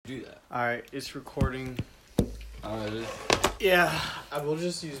do that. Alright, it's recording. It is? Yeah, I will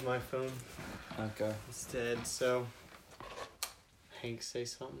just use my phone Okay. instead, so... Hank, say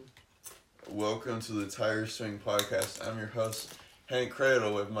something. Welcome to the Tire Swing Podcast. I'm your host, Hank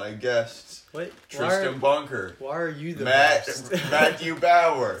Cradle, with my guests, What? Tristan Bunker, Why are you the Matt, best? Matthew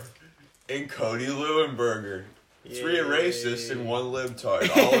Bauer, and Cody Leuenberger. Three Yay. racists and one libtard,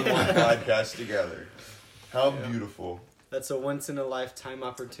 all in one podcast together. How beautiful. That's a once-in-a-lifetime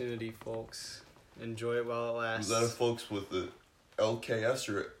opportunity, folks. Enjoy it while it lasts. Is that a folks with the LKS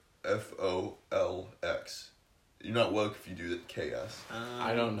or FOLX? You're not woke if you do the KS.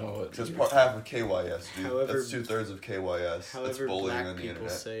 I don't know what. Because it's half of KYS, dude. However- That's 2/3 of KYS. That's However bullying black on the people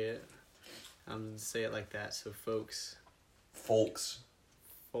internet. say it. I'm going to say it like that, so folks. Folks.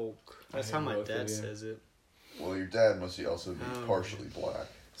 Folk. I That's hate how my both of dad you. said it. Well, your dad must also be Oh. partially black.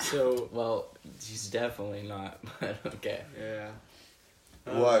 So, Well, he's definitely not, but okay. yeah.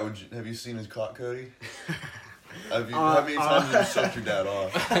 Why would you? Have you seen his cock, Cody? How many times have you sucked your dad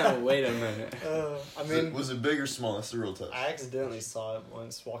off? Wait a minute. I mean, Was it big or small? That's the real test. I accidentally saw it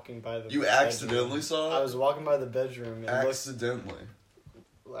once walking by the You bedroom. accidentally saw it? I was walking by the bedroom and Accidentally.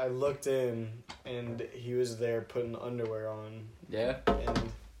 I looked in and he was there putting underwear on Yeah?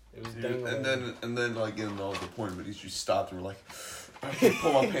 and it was Dude, dangling. and then like getting all the point, but he just stopped and we're like, I can't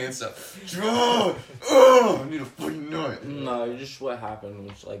pull my pants up. I need a fucking nut. No, just what happened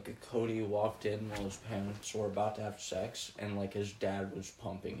was, like, Cody walked in while his parents were about to have sex, and, like, his dad was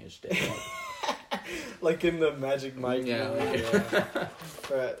pumping his dick up. Like in the Magic Mike. Yeah. Yeah.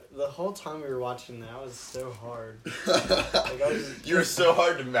 But the whole time we were watching that was so hard. Like, I was, You're so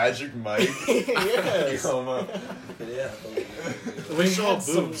hard to Magic Mike. yes. Yeah. We saw had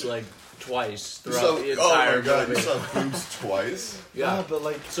some- boobs, like, twice You throughout saw, the oh entire my god, you movie. saw boobs twice? Yeah. But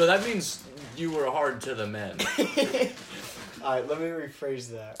like, So that means you were hard to the men. alright, let me rephrase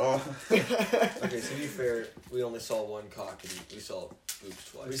that. Oh. Okay, to be fair, we only saw one cock and we saw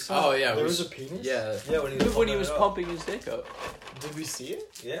boobs twice. We saw, Oh, yeah. there we was a s- penis? Yeah. Yeah, when he was pumping his dick up. Did we see it?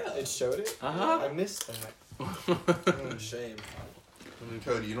 Yeah. It showed it? Uh-huh. I missed that. Shame.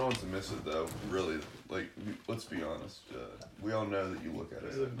 Cody, you don't want to miss it though. Really, like, let's be honest. We all know that you look at It it.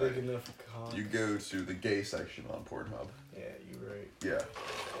 was a at big night. enough cock. You go to the gay section on Pornhub. Yeah, you're right. Yeah.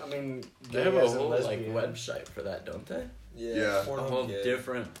 I mean, They have gay a as in whole, like, lesbian. website for that, don't they? Yeah. A Pornhub whole gay.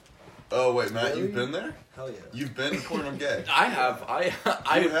 different... Oh wait, Matt, Really? you've been there? Hell yeah. You've been to Pornhub gay. I have.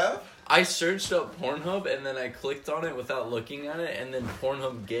 You have? I searched up Pornhub and then I clicked on it without looking at it, and then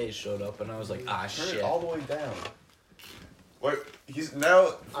Pornhub gay showed up, and I was like, Turn shit. it all the way down. Wait, he's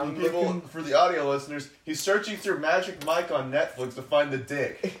now for I'm the people looking- for the audio listeners. He's searching through Magic Mike on Netflix to find the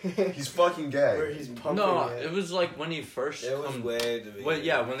dick. He's fucking Where gay. he's pumping No, it. it was like when he first It was come. way to be. Well,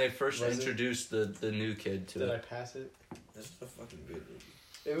 yeah, when they first Was it? introduced the new kid to Did I it. pass it? This is a fucking good movie.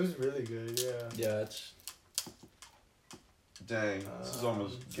 It was really good, yeah. Yeah, it's Dang, this is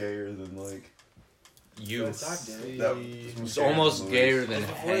almost gayer than like. you. Let's not see. That- It's almost gayer than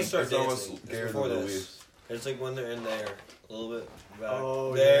It's before they Hank. start It's almost dancing. It's gayer before than this. Luis. It's like when they're in there, a little bit back.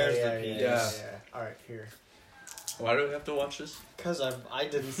 Oh, There's yeah, the yeah, penis. yeah. Alright, here. Why do we have to watch this? Because I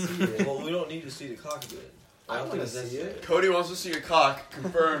didn't see it. Well, we don't need to see the cock again. I don't wanna think it's see it. necessary. Cody wants to see your cock.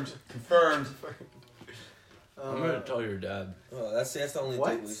 Confirmed. Confirmed. I'm gonna tell your dad. Oh, that's the only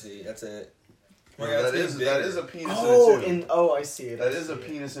What? thing we see. That's it. Oh my Yeah, God, that it's is getting that bigger. is a penis Oh, in a tube. I see it. That I is see a it.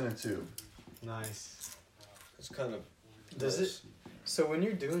 penis in a tube. Nice. It's kind of. Does gross. So when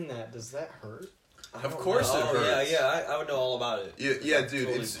you're doing that, does that hurt? I Of don't course know. it hurts. Yeah, I would know all about it. Yeah, Like, dude,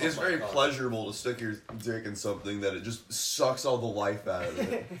 totally it's pump my very cock. pleasurable to stick your dick in something that it just sucks all the life out of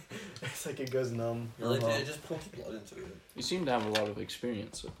it. It's like it goes numb. Like, Uh-huh. it just pumps blood into it. You seem to have a lot of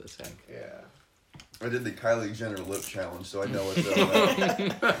experience with this, Hank. Yeah. I did the Kylie Jenner lip challenge, so I know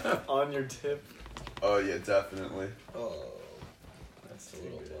what's up. On your tip. Oh yeah, definitely. Oh, that's a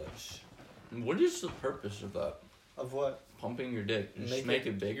little much. What is the purpose of that? Of what? Pumping your dick? Just Make make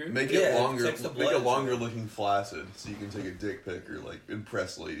it bigger? Make Yeah, it it longer. takes the Make blood it into longer it. looking flaccid, so you can take a dick pic or like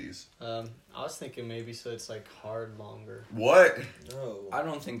impress ladies. I was thinking maybe so it's like hard longer. What? No. I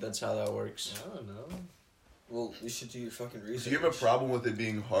don't think that's how that works. I don't know. Well, you should do your fucking research. Do you have a problem with it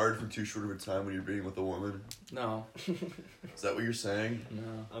being hard for too short of a time when you're being with a woman? No, Is that what you're saying?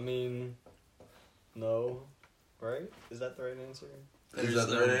 no. I mean, no. Right? Is that the right answer? Is that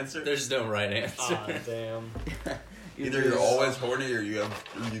the right answer? There's no right answer. Ah, damn. Either you're always horny or you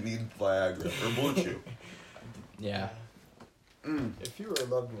need Viagra or Blue Chew. Yeah, If you were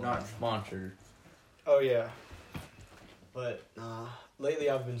a loved one. not sponsored. Oh, yeah. But, lately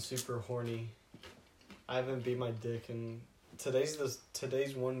I've been super horny. I haven't beat my dick in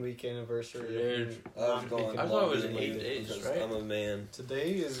Today's 1 week anniversary. Dude, I was going. I thought it was longer than 8 you days, because right? I'm a man.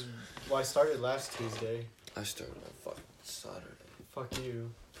 Today is. Well, I started last Tuesday. I started on fucking Saturday. Fuck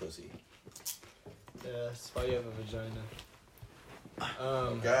you. Pussy. Yeah, that's why you have a vagina.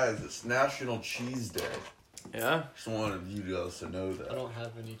 Guys, it's National Cheese Day. Yeah? Just wanted you guys to know I that. don't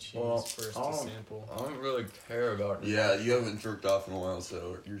have any cheese Well, for us I to don't- sample. I don't really care about it. Yeah, you haven't jerked off in a while,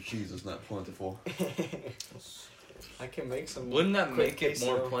 so your cheese is not plentiful. I can make some. Wouldn't that quick make it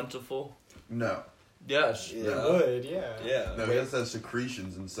more queso. plentiful? No. Yes. It Yeah. would, yeah. Yeah. No, it has to have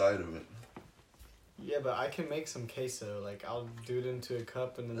secretions inside of it. Yeah, but I can make some queso. Like, I'll do it into a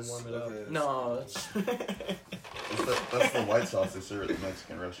cup and then warm it up. No, that's... That's the white sauce they serve at the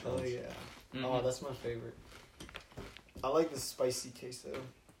Mexican Oh, restaurants. yeah. Mhm. Oh, that's my favorite. I like the spicy queso.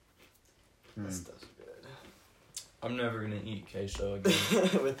 Hmm. That stuff's good. I'm never gonna eat queso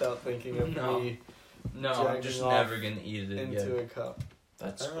again. Without thinking of No. me No, I'm Dragging just off never gonna eat it into again. a cup.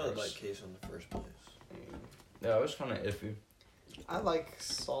 That's I don't really gross. like queso in the first place. Yeah, it was kind of iffy. I like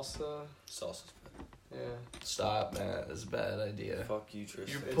salsa. Sauce is Yeah. Stop, man. That's a bad idea. bad. Fuck you, Tristan.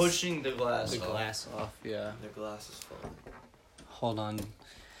 You're It's- pushing the glass The off. glass off, yeah. The glass is falling. Hold on.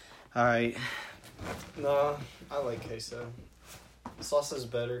 Alright. No, I like queso. Salsa's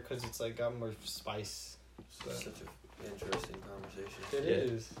better because it's like got more spice. So. Such an interesting conversation. It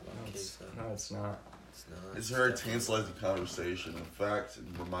Yeah. is. No, it's, Queso. no, it's not. It's not. It's a very definitely- tantalizing conversation. In fact, it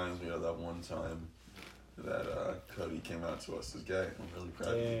reminds me of that one time that Cody came out to us as gay. I'm really proud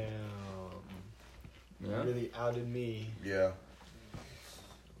of him. Damn. Yeah? Really outed me. Yeah.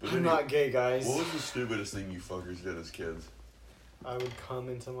 But I'm anyway, not gay, guys. what was the stupidest thing you fuckers did as kids? I would come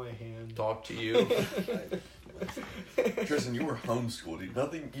into my hand. Talk to you. Tristan, you were homeschooled.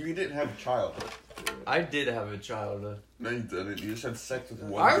 You didn't have a childhood. I did have a childhood. No, you didn't. You just had sex with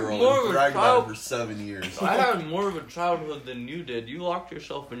one I had girl more of and a bragged about child- it for 7 years. I had more of a childhood than you did. You locked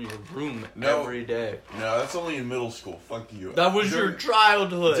yourself in your room No. every day. No, that's only in middle school. Fuck you. That was your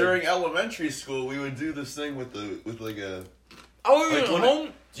childhood. During elementary school, we would do this thing with like a. I wasn't like when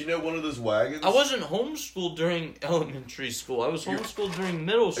home. Do you know one of those wagons? I wasn't homeschooled during elementary school. I was You're- homeschooled during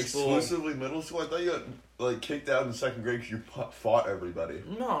middle school. Exclusively middle school. I thought you got like kicked out in second grade because you fought everybody.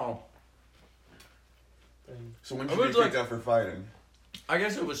 No, So when I did you was get kicked like- out for fighting? I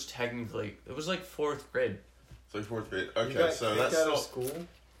guess it was technically. It was like 4th grade. It's like 4th grade. You Okay, got so kicked that's out of still. school?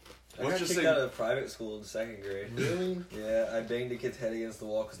 I Let's got just kicked say- out of private school in 2nd grade. Really? Yeah, I banged a kid's head against the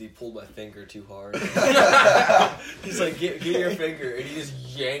wall because he pulled my finger too hard. He's like, get your finger, and he just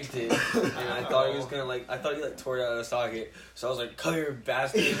yanked it. And I thought he was gonna I thought he tore it out of the socket. So I was like, come here,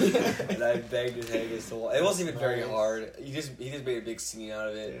 bastard! And I banged his head against the wall. It wasn't even very Nice. hard. He just made a big scene out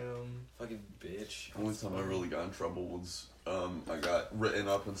of it. Damn. Fucking bitch. The only time I really got in trouble was I got written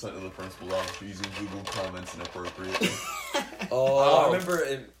up and sent to the principal's office for using Google Comments inappropriately. Oh, I remember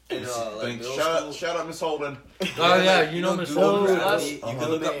in like Thanks. middle Shout school. Shout out Miss Holden. Oh yeah, you know Miss Google Holden's Gravity. class. You Uh-huh. can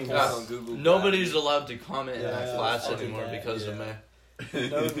look up Names. porn on Google. Nobody's Gravity. allowed to comment in that Yeah, class I'll do anymore that, because of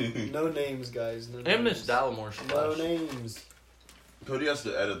me. No names, guys. No And Miss names. Dallamore's No class. names. Cody has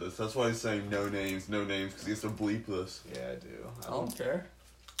to edit this. That's why he's saying no names, because he has to bleep this. Yeah, I do. I don't care.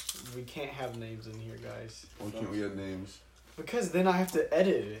 We can't have names in here, guys. Why can't we have names? Because then I have to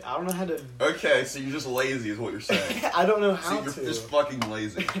edit it. I don't know how to. Okay, so you're just lazy, is what you're saying. I don't know So how you're to. just fucking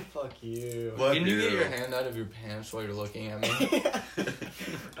lazy. Fuck you. Fuck Can you get you. your hand out of your pants while you're looking at me?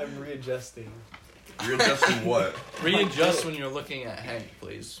 I'm readjusting. You're adjusting what? Readjust when you're looking at Hank,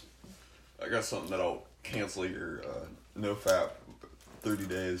 please. I got something that'll cancel your no fap 30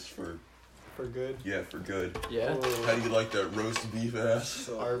 days for For good. for good. Yeah. How do you like that roast beef ass?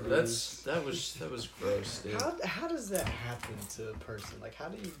 So, Arby's. That was gross, dude. How does that happen to a person? Like, how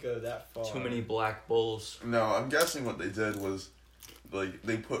do you go that far? Too many black bulls. No, I'm guessing what they did was like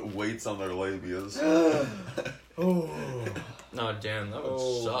they put weights on their labias. Oh. No, damn, that would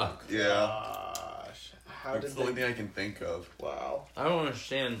Oh. suck. Yeah. Gosh. How That's did the only they? thing I can think of. Wow. I don't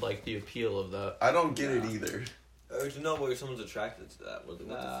understand like the appeal of that. I don't get it either. to know whether someone's attracted to that. What the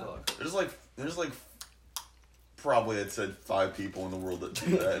fuck? There's like probably I'd said 5 people in the world that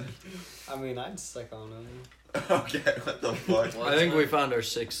do that. I mean, I'd suck on them. Okay, what the fuck? Well, I think we found our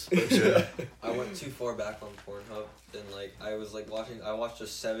 6th. Yeah. I went too far back on Pornhub, and I watched a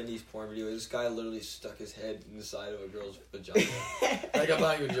 70s porn video. This guy literally stuck his head in the side of a girl's vagina. I'm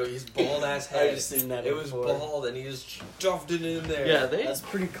not even joking. His bald ass head. I've seen that. It was before. bald, and he just stuffed it in there. Yeah, That's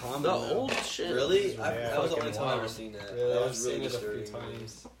pretty common. the though. old shit. Really? Yeah. That was the only Fucking time I've ever wild. seen that. Really, That I've was really seen it a few disturbing.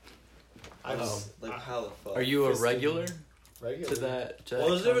 times. Oh. Like how the fuck? Are you a Fisted. regular? regularly. to that. To Well,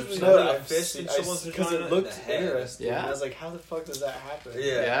 that there's a difference kind of between stuff? putting a fist in someone's because vagina it and looked the head. interesting. Yeah. I was like, how the fuck does that happen? Yeah.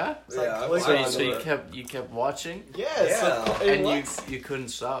 Yeah. It's like, Yeah, click So, on so it. you kept watching, Yes. Yeah. It and was. you couldn't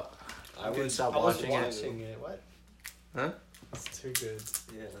stop. I couldn't was stop I was watching it. watching it. What? Huh? It's too good.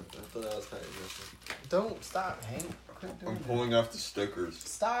 Yeah, I thought that was kind of interesting. Don't stop, Hank. Quit doing I'm that. pulling off the stickers.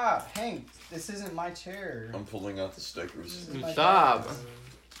 Stop, Hank. This isn't my chair. I'm pulling out the stickers. This is my Stop. chair.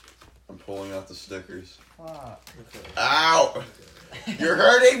 I'm pulling out the stickers. Fuck. Okay. Ow! You're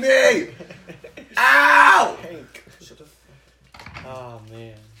hurting me! Ow! Hank. Shut the Oh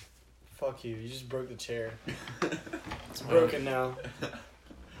man. Fuck you. You just broke the chair. It's broken now.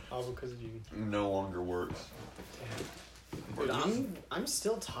 All because of you. No longer works. Dude, I'm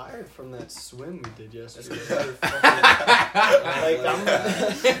still tired from that swim we did That's yesterday. because you're fucking... Like, I'm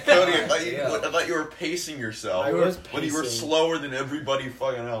Cody, I Yeah. thought you were pacing yourself. I was But you were pacing. slower than everybody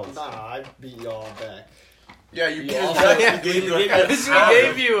fucking else. Nah, I beat y'all back. Yeah, you You can't also- exactly gave you a you head gave- start. We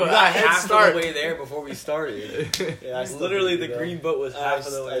gave you You a got head half start. of the way there before we started. Yeah, I still Literally, beat the you, green though. boat was half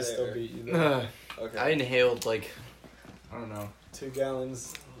of the way I there. still beat you. Though. Okay. I inhaled like, I don't know. 2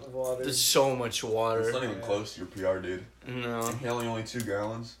 gallons of water. There's so much It's water. not even close to your PR, dude. No, Inhaling only 2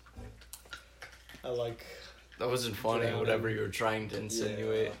 gallons. I like. that wasn't funny. Drowning. Whatever you were trying to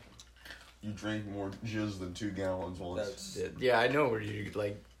insinuate. You drank more jizz than 2 gallons once. That's... Yeah, I know where you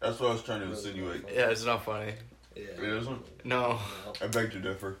like. That's what I was trying to insinuate. Yeah, it's not funny. Yeah. It isn't? No, I beg to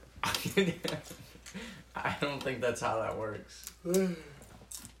differ. I don't think that's how that works.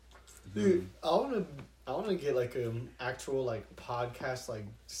 Dude, I wanna get like an actual like podcast like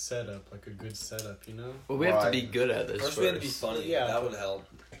setup, like a good setup, you know? Well, we have to Why? be good at this First, we had to be first. funny. Yeah. That would help.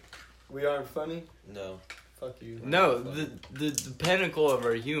 We aren't funny? No. Fuck you. No, the pinnacle of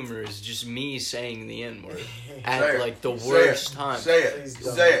our humor is just me saying the N word at Say it. like the Say worst it. time. Say it. Please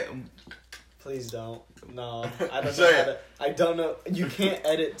don't. Say it. Please don't. No, I don't Say know. it. I don't know. You can't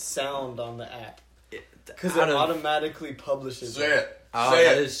edit sound on the app because Out it of- automatically publishes Say it. Oh, Say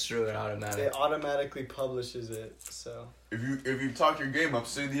that it. is true and automatic. It automatically publishes it. So If you talk your game up,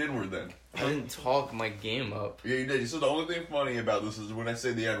 say the N word then. I didn't talk my game up. Yeah, you did. You said the only thing funny about this is when I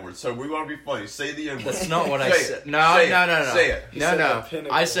say the N word. So we want to be funny. Say the N word. That's not what I Say it. said. No, Say no, it. no, no. Say it. He No, said no. the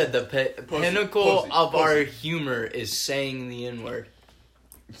pinnacle. I said the pinnacle pussy, of our pussy. humor is saying the N word.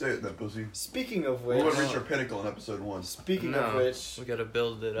 Say it then, pussy. speaking of We're which, going to reach our pinnacle in episode 1. speaking No, of which, we gotta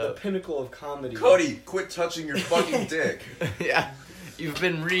build it the up. pinnacle of comedy. Cody, quit touching your fucking dick. Yeah, you've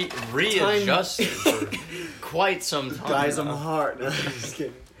been readjusted for quite some time. Guys, I'm now. hard. No, I'm just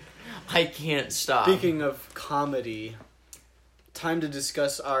kidding. I can't stop. Speaking of comedy, time to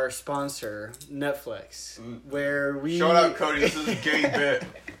discuss our sponsor, Netflix, where we. Shut up, Cody. This is a gay bit.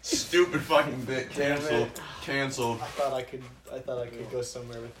 Stupid fucking bit. Damn Canceled. it. Canceled. I thought I could go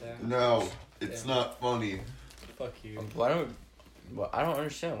somewhere with that. No, it's Yeah. not funny. Fuck you. Why don't? Well, I don't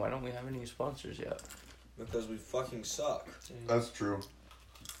understand. Why don't we have any sponsors yet? Because we fucking suck. That's true.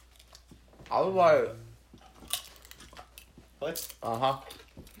 I'll buy. What? Uh-huh.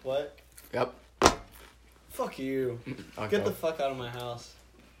 What? Yep. Fuck you. Okay. Get the fuck out of my house.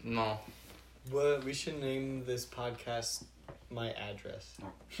 No. What? We should name this podcast My Address.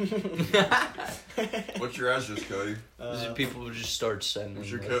 What's your address, Cody? People would just start sending.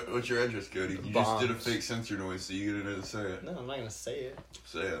 What's your address, Cody? You just did a fake censor noise, so you didn't know to say it. No, I'm not gonna say it.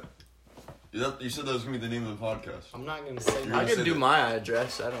 Say it. You said that was going to be the name of the podcast. I'm not gonna say You're I it. gonna can do my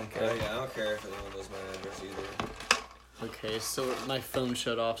address. I don't care. Yeah, I don't care if anyone knows my address either. Okay, so my phone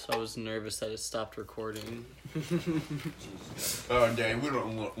shut off, so I was nervous that it stopped recording. Jesus. Oh, dang. We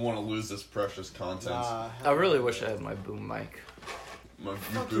don't want to lose this precious content. I really wish I had my boom mic. Your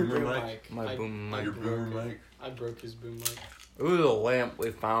Fuck your boomer boom mic? mic. My boom mic. Your broke boomer it. mic? I broke his boom mic. It was a lamp we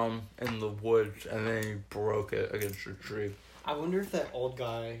found in the woods, and then he broke it against a tree. I wonder if that old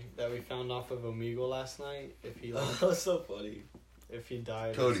guy that we found off of Omegle last night, if he like, That was so funny. if he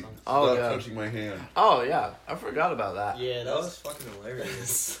died Cody, or something. Oh, stop yeah. touching my hand. Oh yeah, I forgot about that. Yeah, That was fucking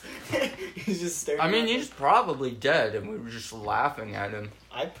hilarious. He's just staring. I mean, at he's us. probably dead, and we were just laughing at him.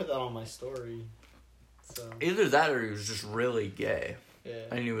 I put that on my story. So Either that, or he was just really gay, yeah.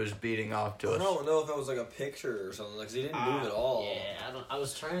 and he was beating off to I us. don't know if that was like a picture or something, because he didn't move at all. Yeah, I don't. I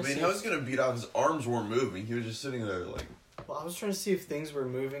was trying I to mean, see. how was he going to beat out? His arms weren't moving. He was just sitting there like... Well, I was trying to see if things were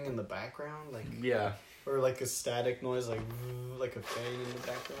moving in the background, like Yeah, or like a static noise, like a fan in the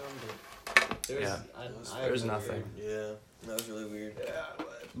background. But there was, Yeah. I There was have no nothing. Yeah, that was really weird. Yeah,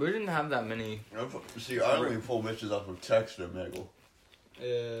 but we didn't have that many. See, I only pull bitches off of text and Megal.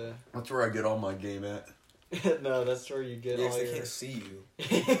 yeah. That's where I get all my game at. No, that's where you get Yeah, all 'cause they your. can't see you.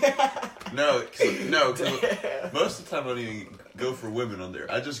 No, cause Damn. most of the time I don't even go for women on there.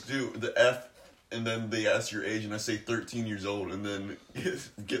 I just do the F and then they ask your age, and I say 13 years old, and then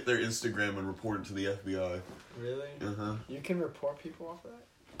get their Instagram and report it to the FBI. Really? Uh-huh. You can report people off that?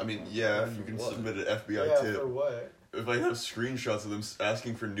 I mean, yeah, For you can what? submit an FBI Yeah, tip. for what? If I have screenshots of them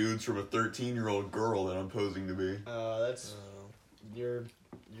asking for nudes from a 13-year-old girl that I'm posing to be. That's you're.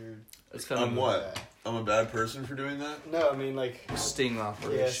 It's kind I'm of what? I'm a bad person for doing that? No, I mean like. a sting Yeah,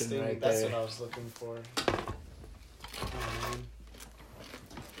 operation Sting, right that's there. what I was looking for.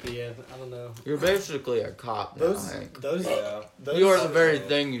 But yeah, I don't know. You're basically a cop now, Those, Hank. those, Yeah. those. You are the very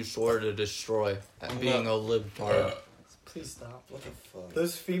thing you swore to destroy, being a libtard. Please stop. What the fuck?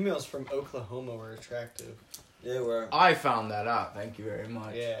 Those females from Oklahoma were attractive. Yeah, where? I found that out. Thank you very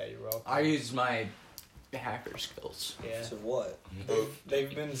much. Yeah, you're welcome. I used my hacker skills. Yeah. To what?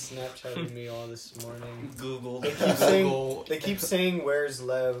 They've been Snapchatting me all this morning. Google. They keep saying, "Where's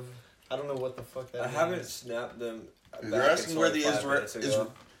Lev?" I don't know what the fuck that I means. haven't snapped them. They're back asking until where like the 5 minutes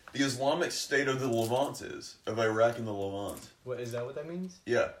ago. the Islamic State of the Levant is. Of Iraq and the Levant. What is that? What that means?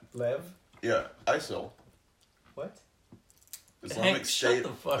 Yeah. Lev? Yeah. ISIL. What? Islamic Hank, State shut the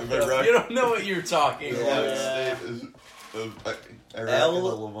fuck of up. Iraq. You don't know what you're talking The about. Islamic State is of Iraq and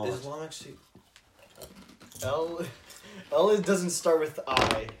the Levant. Islamic State. L doesn't start with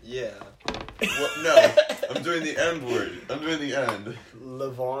I. Yeah. What? No, I'm doing the end word. I'm doing the end.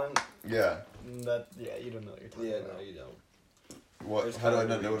 Levant. Yeah. Yeah, you don't know what you're talking Yeah, about. no, you don't. What? There's How do I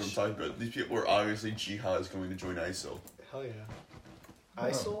kinda not know what I'm reach. talking about? These people are obviously jihads going to join ISIL. Hell yeah.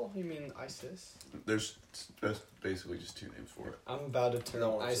 ISIL? You mean ISIS? That's basically just two names for it. I'm about to turn No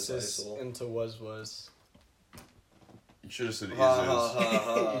one says ISIS ISIL. into was. You should have said is Ha is. ha ha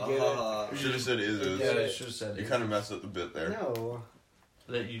ha You get it? ha. You should have said is is. Yeah, Yeah, I it- should have said You it. kind of messed up the bit there. No.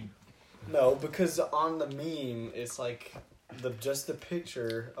 That you. No, because on the meme, it's like just the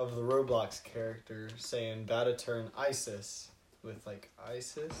picture of the Roblox character saying about to turn ISIS with like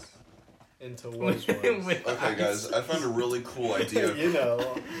ISIS into was. With Okay, guys, I found a really cool idea. You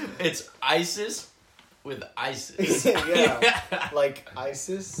know. It's ISIS with ISIS. Yeah. Like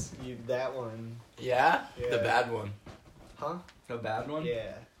ISIS, that one. Yeah? The Yeah. bad one. Huh? The bad one?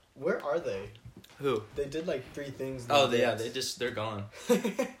 Yeah. Where are they? Who? They did like 3 things. Oh, they're gone.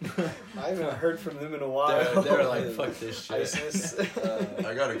 I haven't heard from them in a while. They're like, fuck this shit. ISIS.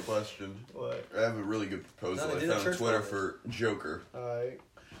 I got a question. What? I have a really good proposal No, they I did found a on church Twitter conference. for Joker. Alright.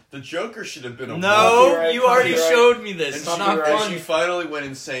 The Joker should have been a woman. No, Copyright, you already copyright. showed me this. And It's she, not and fun. she finally went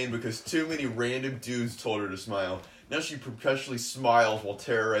insane because too many random dudes told her to smile. Now she perpetually smiles while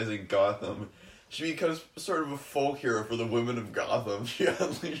terrorizing Gotham. She becomes sort of a folk hero for the women of Gotham. She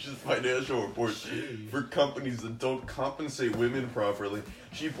unleashes financial reports for companies that don't compensate women properly.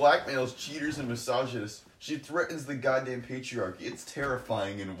 She blackmails cheaters and misogynists. She threatens the goddamn patriarchy. It's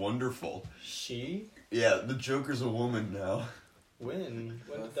terrifying and wonderful. She? Yeah, the Joker's a woman now. When?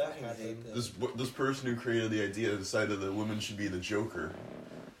 When I did that fucking happen? hate that. This person who created the idea decided that women should be the Joker.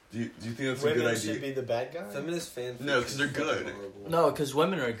 Do you think that's a Women good should idea? be the bad guy? Feminist fan. No, 'cause they're good. No, because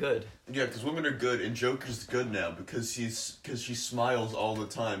women are good. Yeah, because women are good, and Joker's good now because she smiles all the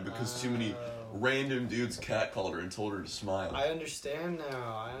time because too many Oh. random dudes catcalled her and told her to smile. I understand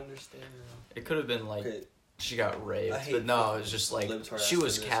now. It could have been like Okay, she got I raped, hate but no, it was just like libtard-ass she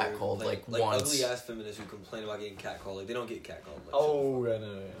was feminists who, catcalled like like once. ugly ass feminists who complain about getting catcalled. Like they don't get catcalled. Like, Oh, I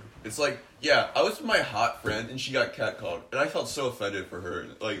know, yeah. It's like, yeah, I was with my hot friend and she got catcalled, and I felt so offended for her.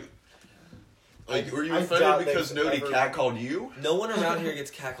 Were you I offended doubt because they've nobody ever- catcalled you? No one around here gets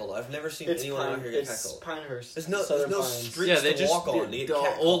catcalled. I've never seen It's anyone around here get it's catcalled. Pinehurst. There's no Southern Pines. street Yeah, they to just walk on. the to get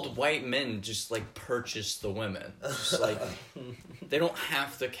catcalled. old white men just like purchase the women. Just like they don't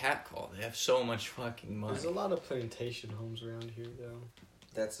have to catcall. They have so much fucking money. There's a lot of plantation homes around here, though.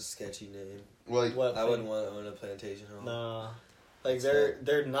 That's a sketchy name. Like, What? I wouldn't want to own a plantation home. Nah. Like,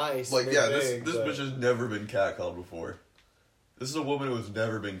 they're nice. like they're yeah, big, this but... bitch has never been catcalled before. This is a woman who has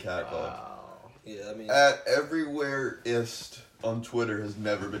never been catcalled. Wow. Yeah, I mean, At everywhere ist on Twitter has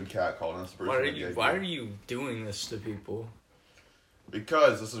never been catcalled. That's the person Why are with the you idea. Why are you doing this to people?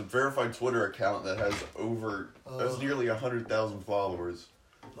 Because this is a verified Twitter account that has has Oh. nearly 100,000 followers.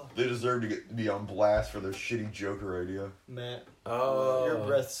 They deserve to be on blast for their shitty Joker idea. Matt, Oh, your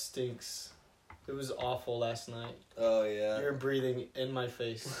breath stinks. It was awful last night. oh yeah, You're breathing in my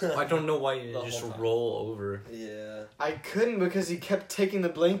face. I don't know why you The just whole time. roll over. yeah. I couldn't because he kept taking the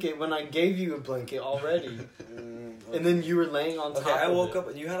blanket when I gave you a blanket already. And then you were laying on top Okay, I of woke it. up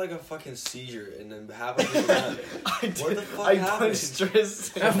and you had like a fucking seizure, and then half of it. I did. What the fuck I happened? punched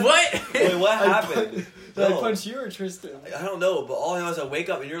Tristan. What? Wait, what I happened? Did I No. punch you or Tristan? I don't know, but all I know is I wake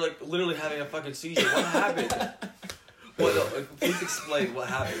up and you're like literally having a fucking seizure. What happened? What? No, please explain what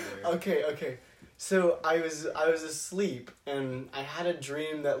happened there. Okay. So I was asleep and I had a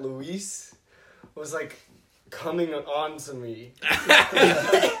dream that Luis was like coming on to me.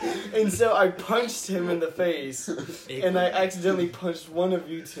 And so I punched him in the face, and I accidentally punched one of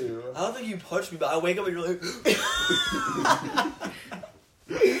you two. I don't think you punched me, but I wake up and you're like,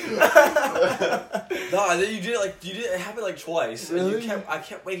 nah, then you did it happened like twice. Really? And I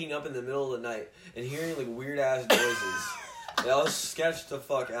kept waking up in the middle of the night and hearing like weird ass noises. And I was sketched the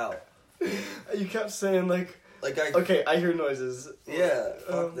fuck out. You kept saying like, okay, I hear noises. Yeah, fuck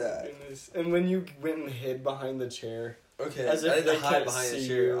Oh, that. goodness. And when you went and hid behind the chair. Okay, As if I they didn't hide can't behind the see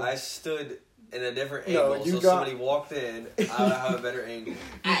chair. you. I stood in a different No, angle, you so got- somebody walked in, I would have a better angle.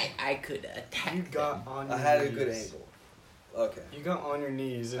 I could attack. You got on your I had a knees. good angle. Okay. You got on your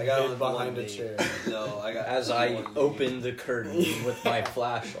knees and I got hid on behind one a knee. chair. No, I got As on I one knee. opened the curtain with my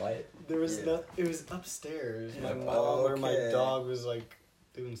flashlight. There was Yeah. no. It was upstairs. My Yeah. mom or my Okay. dog was like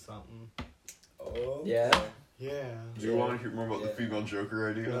doing something. Oh. Yeah. Yeah. Do you want to hear more about the Yeah. female Joker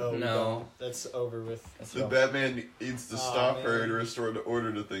idea? No. we No. don't. That's over with. That's The rough. Batman needs to Aw, stop her man. to restore the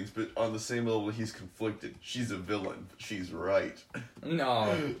order to things, but on the same level, he's conflicted. She's a villain, but she's right.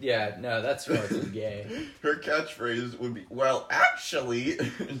 No, yeah, no, that's fucking gay. Her catchphrase would be, "Well, actually,"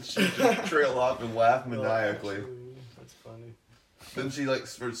 and she just trail off and laugh maniacally. Well, actually, that's funny. Then she like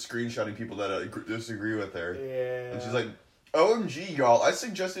starts screenshotting people that disagree with her, Yeah. and she's like, "OMG, y'all! I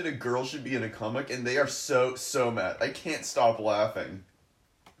suggested a girl should be in a comic, and they are so mad. I can't stop laughing."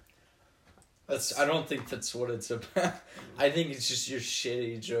 I don't think that's what it's about. I think it's just your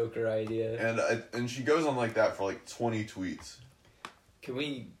shitty Joker idea. And she goes on like that for like 20 tweets. Can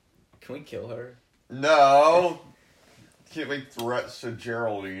we kill her? No. Can't make threats to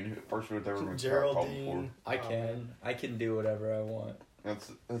Geraldine, a person with everyone Geraldine. I can do whatever I want. That's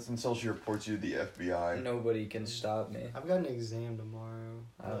until she reports you to the FBI. Nobody can stop me. I've got an exam tomorrow.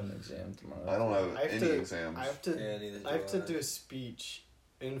 I have an exam tomorrow. I don't have I have any to- exams. I have to. Yeah, neither do I have to I. do a speech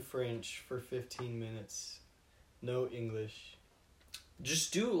in French for 15 minutes. No English.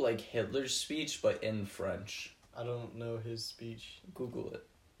 Just do like Hitler's speech, but in French. I don't know his speech. Google it.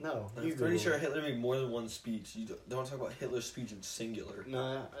 No, I'm you pretty Google sure it. Hitler made more than one speech. You don't talk about Hitler's speech in singular.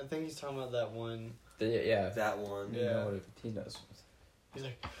 No, I think he's talking about that one. Yeah. That one. You know what he knows. He's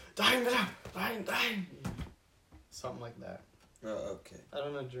like, dying, dying. Something like that. Oh, okay. I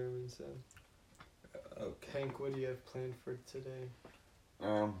don't know German, so. Okay. Hank, what do you have planned for today?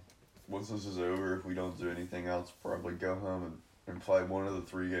 Once this is over, if we don't do anything else, probably go home and play one of the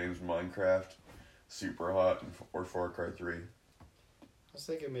 3 games: Minecraft, Super Hot, or Far Cry 3. I was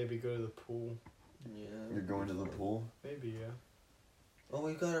thinking maybe go to the pool. Yeah. You're going to the pool? Maybe, yeah. Oh,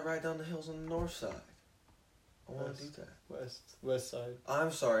 we gotta ride down the hills on the north side. I wanna do that. West side.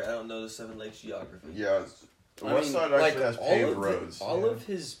 I'm sorry, I don't know the Seven Lakes geography. Yeah. The I West mean, Side like, actually has all paved of roads. All Yeah. of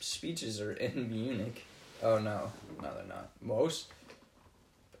his speeches are in Munich. Oh no, they're not. Most.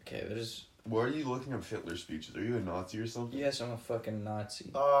 Okay, there's. Why are you looking up Hitler speeches? Are you a Nazi or something? Yes, I'm a fucking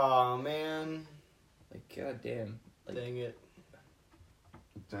Nazi. Oh man. Like, goddamn. Dang it.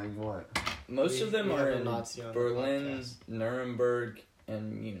 Dang what? Most We- of them we are have a in Nazi on the Berlin, podcast. Nuremberg,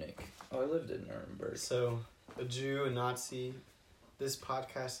 and Munich. Oh, I lived in Nuremberg. So, a Jew, a Nazi. This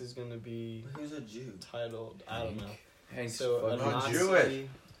podcast is gonna be Who's a Jew? titled, I don't know. Hank's So, a fucking- I'm Nazi, Jewish.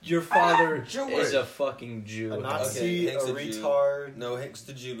 Your father Jewish. is a fucking Jew. a Hank. Nazi, Hank's a a Jew. retard. No, Hank's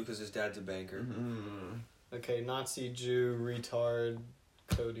the Jew because his dad's a banker. Mm-hmm. Okay, Nazi, Jew, retard,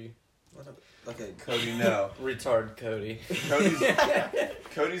 Cody. What a- okay, Cody, no. Retard Cody.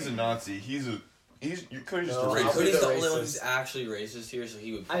 Cody's a Nazi. Cody's just No, a I'll racist. be Cody's the the only one racist. who's actually racist here, so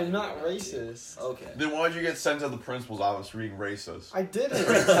he would. I'm probably not be a Nazi. racist. Okay. Then why'd you get sent to the principal's office for being racist? I didn't.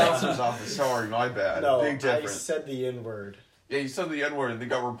 Counselor's office. Sorry, my bad. No, Big I difference. said the N-word. Yeah, you said the N-word and they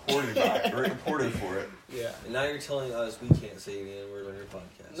got reported reported for it. Yeah. And now you're telling us we can't say the N-word on your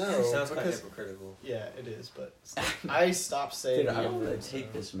podcast. No, It sounds kind of because- hypocritical. Yeah, it is, but I stopped saying Dude, I the don't want N-word. to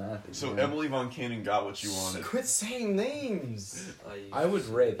take this math. So exam. Emily Von Cannon got what you wanted. Quit saying names. I would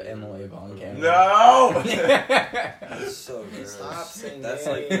rape Emily Von Cannon. No! That's so gross. Stop saying That's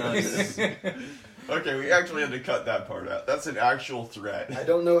like names. nice. Okay, we actually had to cut that part out. That's an actual threat. I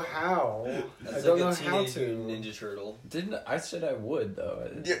don't know how. That's I don't like know a how Teenage to. Mutant Ninja Turtle. Didn't I said I would though?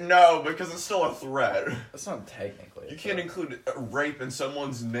 Yeah, no, because it's still a threat. That's not technically. You can't include rape in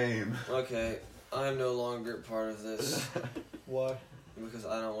someone's name. Okay, I'm no longer part of this What? because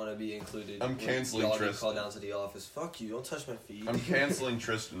I don't want to be included. I'm when canceling y'all get Tristan. called down to the office. Fuck you! Don't touch my feet. I'm canceling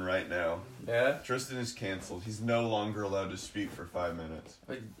Tristan right now. Yeah. Tristan is canceled. He's no longer allowed to speak for 5 minutes.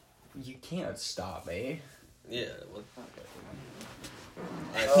 But you can't stop me. Yeah. Well,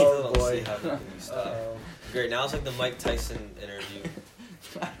 I Oh, still don't boy. see how can you stop. Uh-oh. Great. Now it's like the Mike Tyson interview.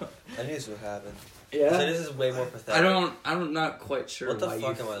 I knew this would happen. Yeah. So this is way more pathetic. I'm not quite sure. What the why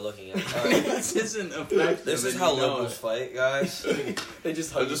fuck you... am I looking at? Alright. This isn't effective. This is and how you know liberals it. fight, guys. They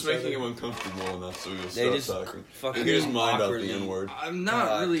just I'm hug just each making other. him uncomfortable enough so he'll They stop just talking. fucking Get his mind out the awkwardly- N-word. I'm not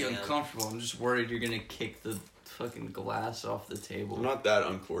God really damn. uncomfortable. I'm just worried you're gonna kick the fucking glass off the table. I'm not that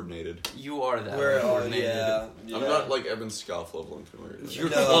uncoordinated. You are that. We're all, uncoordinated. yeah. I'm not like Evan Scoff level uncoordinated. You're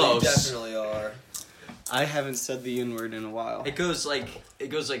No, close. you definitely are. I haven't said the N-word in a while. It goes like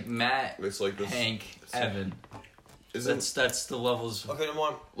Matt, It's like this. Hank, Evan. Isn't That's the levels. Okay, number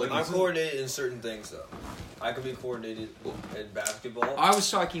one. Like, I'm isn't- coordinated in certain things, though. I can be coordinated in basketball. I was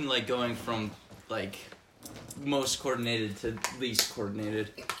talking like going from like most coordinated to least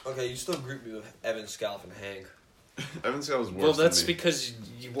coordinated. Okay, you still group me with Evan, Scalf, and Hank. Evan Scoff was worse Well, that's than me. because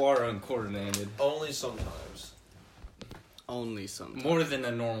you are uncoordinated Only sometimes. Only some. more than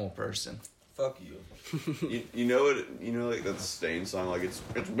a normal person. Fuck you. You know it. You know like that Stain song. Like it's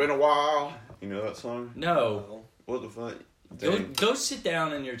been a while. You know that song. No, What the fuck? go Dang. go sit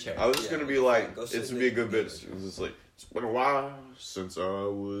down in your chair. I was just Yeah, gonna be like, go sit it's in gonna be a the- good bit. It's just like it's been a while since I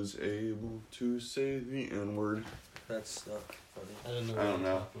was able to say the N word. That's not funny. I don't know. I what don't you're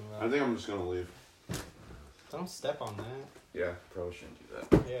know. talking I about. think I'm just gonna leave. Don't step on that. Yeah, probably shouldn't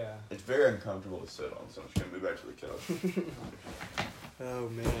do that. Yeah. It's very uncomfortable to sit on, so I'm just gonna move back to the couch. Oh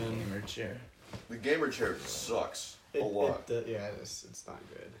man. Gamer chair. The gamer chair sucks a lot. Yeah, it's not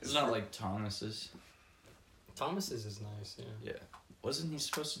good. It's not like Thomas's. Thomas's is nice. Yeah. Yeah. Wasn't he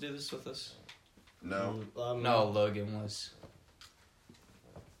supposed to do this with us? No, No, Logan was.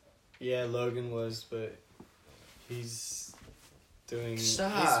 Yeah, Logan was, but he's doing.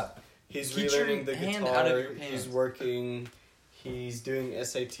 Stop. He's Get your relearning the hand guitar. out of your He's pants. working. He's doing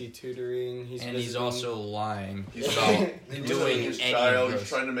SAT tutoring. He's And he's visiting- also lying he's about he's doing his any child. of He's those.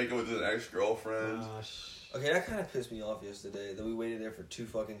 trying to make it with his ex-girlfriend. Gosh. Okay, that kind of pissed me off yesterday. That we waited there for 2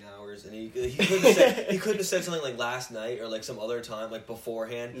 fucking hours, and he couldn't have said something like last night or like some other time like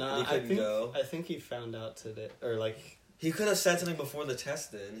beforehand. Nah, and he couldn't go. I think he found out today, or like. He could have said something before the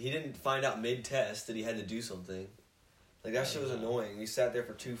test. Then he didn't find out mid-test that he had to do something. Like that shit was annoying. We sat there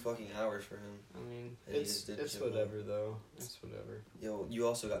for 2 fucking hours for him. I mean, And he it's just didn't it's show up. whatever though. It's whatever. Yo, you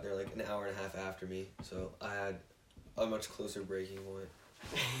also got there like an hour and a half after me, so I had a much closer breaking point.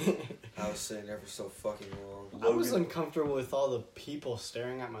 I was sitting there for so fucking long. I was uncomfortable with all the people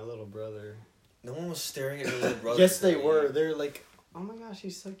staring at my little brother. No one was staring at your little brother. Yes, they for were. you. They're like, "Oh my gosh,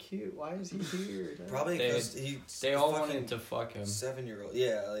 he's so cute. Why is he here?" Probably They- because he. They all fucking wanted to fuck him. 7-year-old.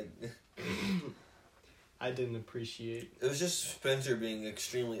 Yeah, like I didn't appreciate. it was just Spencer being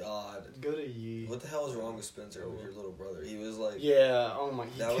extremely odd. Go to Yee. What the hell was wrong with Spencer with your little brother? He was like, Yeah. Oh my.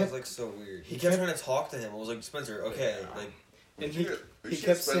 that was like so weird. He he kept kept- trying to talk to him. I was like, Spencer, okay, Yeah. like And We he should kept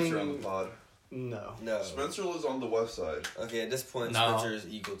get Spencer saying- on the pod. no. no. Spencer lives on the west side. Okay, at this point, No. Spencer is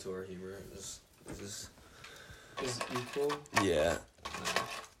equal to our humor. This is Is equal. yeah.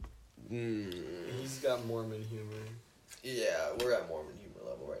 He's got Mormon humor. Yeah, we're at Mormon humor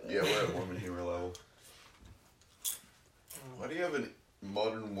level right now. Yeah, we're at Mormon humor level. Why do you have a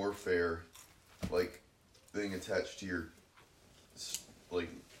Modern Warfare like thing attached to your like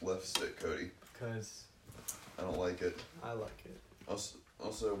left stick, Cody? Because I don't like it. I like it.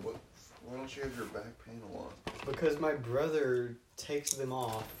 Also, why don't you have your back panel on? Because my brother takes them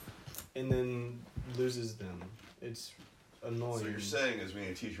off and then loses them. It's annoying. So you're saying is we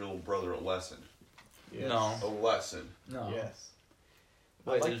need to teach your little brother a lesson. Yes. No. A lesson. No. Yes.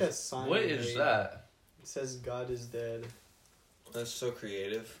 I What like is- that sign. What they is made. that? It says God is dead. That's so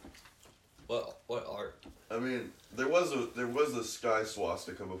creative. What art? I mean, there was a sky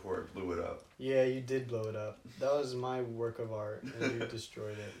swastika before I blew it up. Yeah, you did blow it up. That was my work of art, and you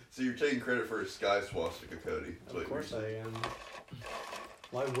destroyed it. So you're taking credit for a sky swastika, Cody. That's what Of you're course saying. I am.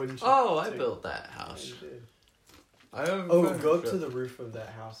 Why wouldn't you? Oh, I take- built that Yeah, house. you did. I have a Oh, friend go up who- to the roof of that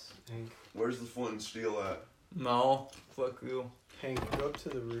house, Hank. Where's the flint and steel at? No, fuck you. Hank, go up to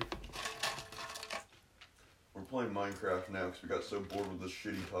the roof. We're playing Minecraft now because we got so bored with this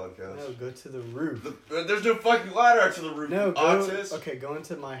shitty podcast. No, go to the roof. There's no fucking ladder out to the roof. No, you go. autist. Okay, go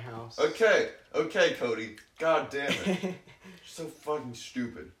into my house. Okay, Cody. God damn it. You're so fucking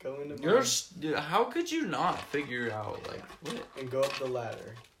stupid. Go into my How could you not figure out like what? and go up the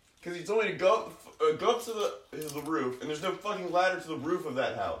ladder. Because he told me to go up to the roof, and there's no fucking ladder to the roof of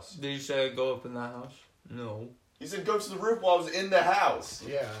that house. Did you say go up in that house? No. He said go to the roof while I was in the house.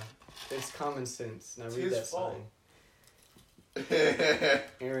 Yeah, it's common sense. Now It's read his that fault. sign.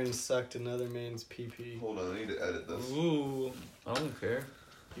 Aaron sucked another man's pee-pee. Hold on, I need to edit this. Ooh, I don't care.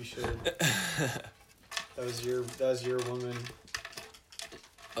 You should. That was your woman.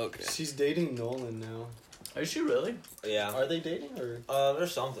 Okay. She's dating Nolan now. Is she really? Yeah. Are they dating or?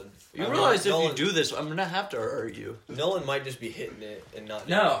 There's something. You I mean, realize if Nolan, you do this, I'm gonna have to hurt you. Nolan might just be hitting it and not.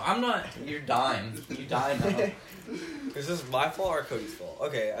 No, I'm not. You're dying. You die now. Is this my fault or Cody's fault?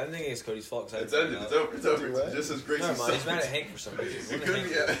 Okay, I'm thinking it's Cody's fault because It's ended. It's over. It's over. Do what? It's just as Gracie Never mind. He's said. mad at Hank for some reason. It could be.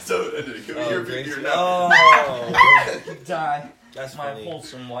 Yeah, it's over. It could be Oh, your Gracie. figure now. Oh, You die. that's My funny.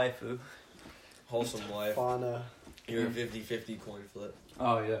 wholesome waifu. Wholesome life. Fauna. You're a 50-50 coin flip.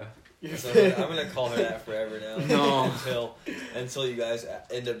 Oh yeah. So I'm gonna call her that forever now. No. until you guys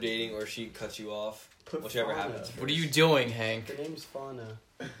end up dating or she cuts you off. Put Whichever Fauna. happens. What are you doing, Hank? Her name's Fauna.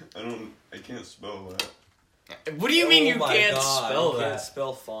 I can't spell that. What do you mean you my can't God, spell you that? Can't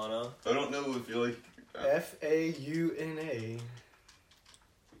spell fauna. I don't know if you like. Fauna.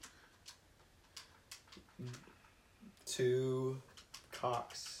 2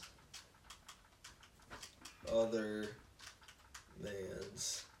 Cox. other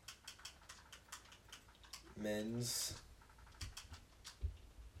men's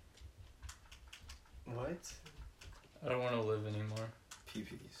What? I don't want to live anymore.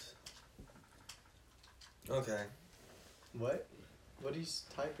 PPs. Okay. What? What are you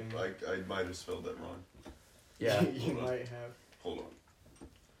typing? I might have spelled that wrong. Yeah. You Hold on. might have. Hold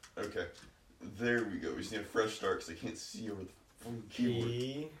on. Okay. There we go. We just need a fresh start because I can't see over the fucking keyboard.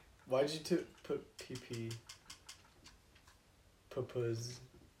 P. Why'd you put PP? Puppas.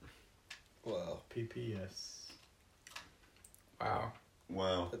 Wow. PPS. Wow.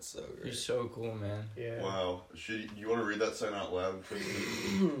 Wow. That's so You're great. so cool, man. Yeah. Wow. You want to read that sign out loud,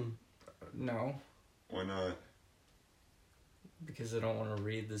 please? No, Why not? because I don't want to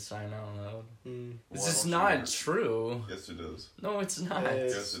read the sign out loud. Hmm. This Why is don't you not read it? true. Yes, it is. No, it's not.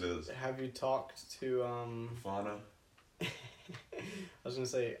 Yes. Yes, it is. Have you talked to Fauna. I was gonna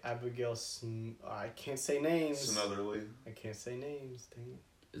say Abigail. I can't say names. Snotherly. I can't say names. Dang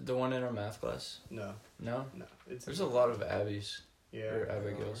it. The one in our math class? No, No? no. It's There's a lot of Abbies. yeah. Or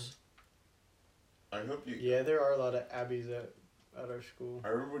Abigails. I hope you. Yeah, there are a lot of Abbies at our school. I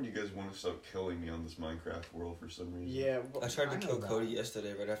remember when you guys want to stop killing me on this Minecraft world for some reason. Yeah. I tried to know kill that. Cody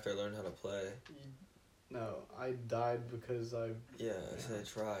yesterday right after I learned how to play. No, I died because I. Yeah, I said I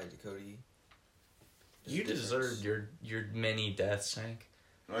tried, Cody. There's You a difference. deserved your many deaths, Hank.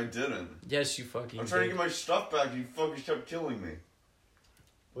 I didn't. Yes, you fucking I'm trying to did. get my stuff back and you fucking kept killing me.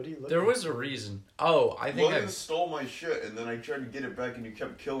 What are you looking? There was a reason. Oh, I think Logan stole my shit and then I tried to get it back and you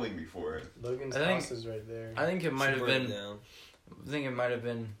kept killing me for it. Logan's I think- house is right there. I think it might She have burned it been. down. I think it might have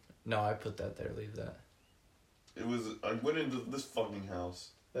been. No, I put that there. Leave that. It was. I went into this fucking house.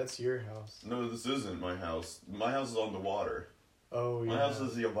 That's your house. No, this isn't my house. My house is on the water. Oh yeah. My house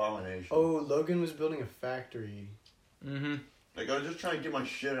is the abomination. Oh, Logan was building a factory. Mm-hmm. Like, I was just trying to get my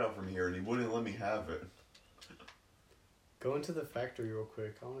shit out from here and he wouldn't let me have it. Go into the factory real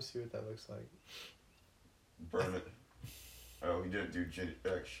quick. I want to see what that looks like. Burn it. Oh, he didn't do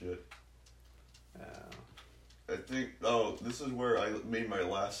jack shit. I think. Oh, this is where I made my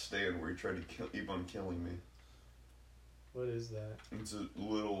last stand where he tried to keep on killing me. What is that? It's a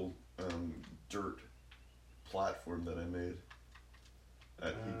little dirt platform that I made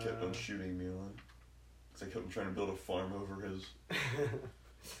that he kept on shooting me on. Because I kept trying to build a farm over his.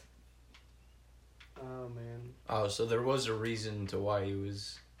 Oh man, Oh, so there was a reason to why he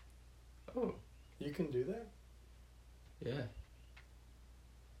was. Oh, you can do that. yeah.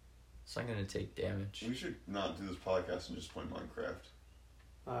 It's not gonna take damage. We should not do this podcast and just play Minecraft.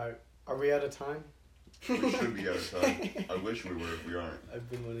 Are we out of time? We should be out of time. I wish we were if we aren't. I've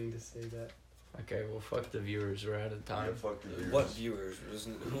been wanting to say that. Okay, well, fuck the viewers. We're out of Yeah, time. fuck the viewers. What viewers? Who's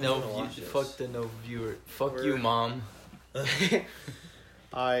No, gonna watch this? fuck the no viewer. Fuck We're- you, mom.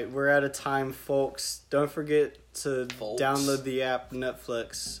 Alright, we're out of time, folks. Don't forget to Folks. download the app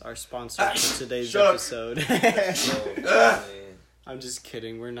Netflix, our sponsor for today's Shut up. episode. Oh, I'm just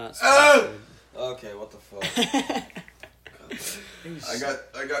kidding. We're not Ah! sponsored. okay, what the fuck?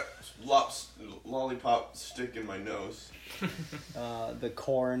 I got lollipop stick in my nose. The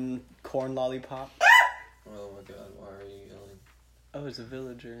corn lollipop. Oh my god, why are you yelling? Oh, it's a I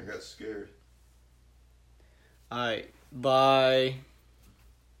villager. got scared. Alright, bye.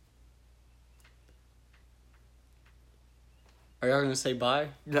 Are y'all gonna say bye?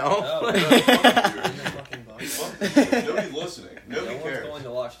 No. Oh, Fuck the viewers. Nobody's listening. Nobody no one's cares. going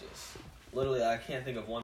to watch this. Literally, I can't think of one.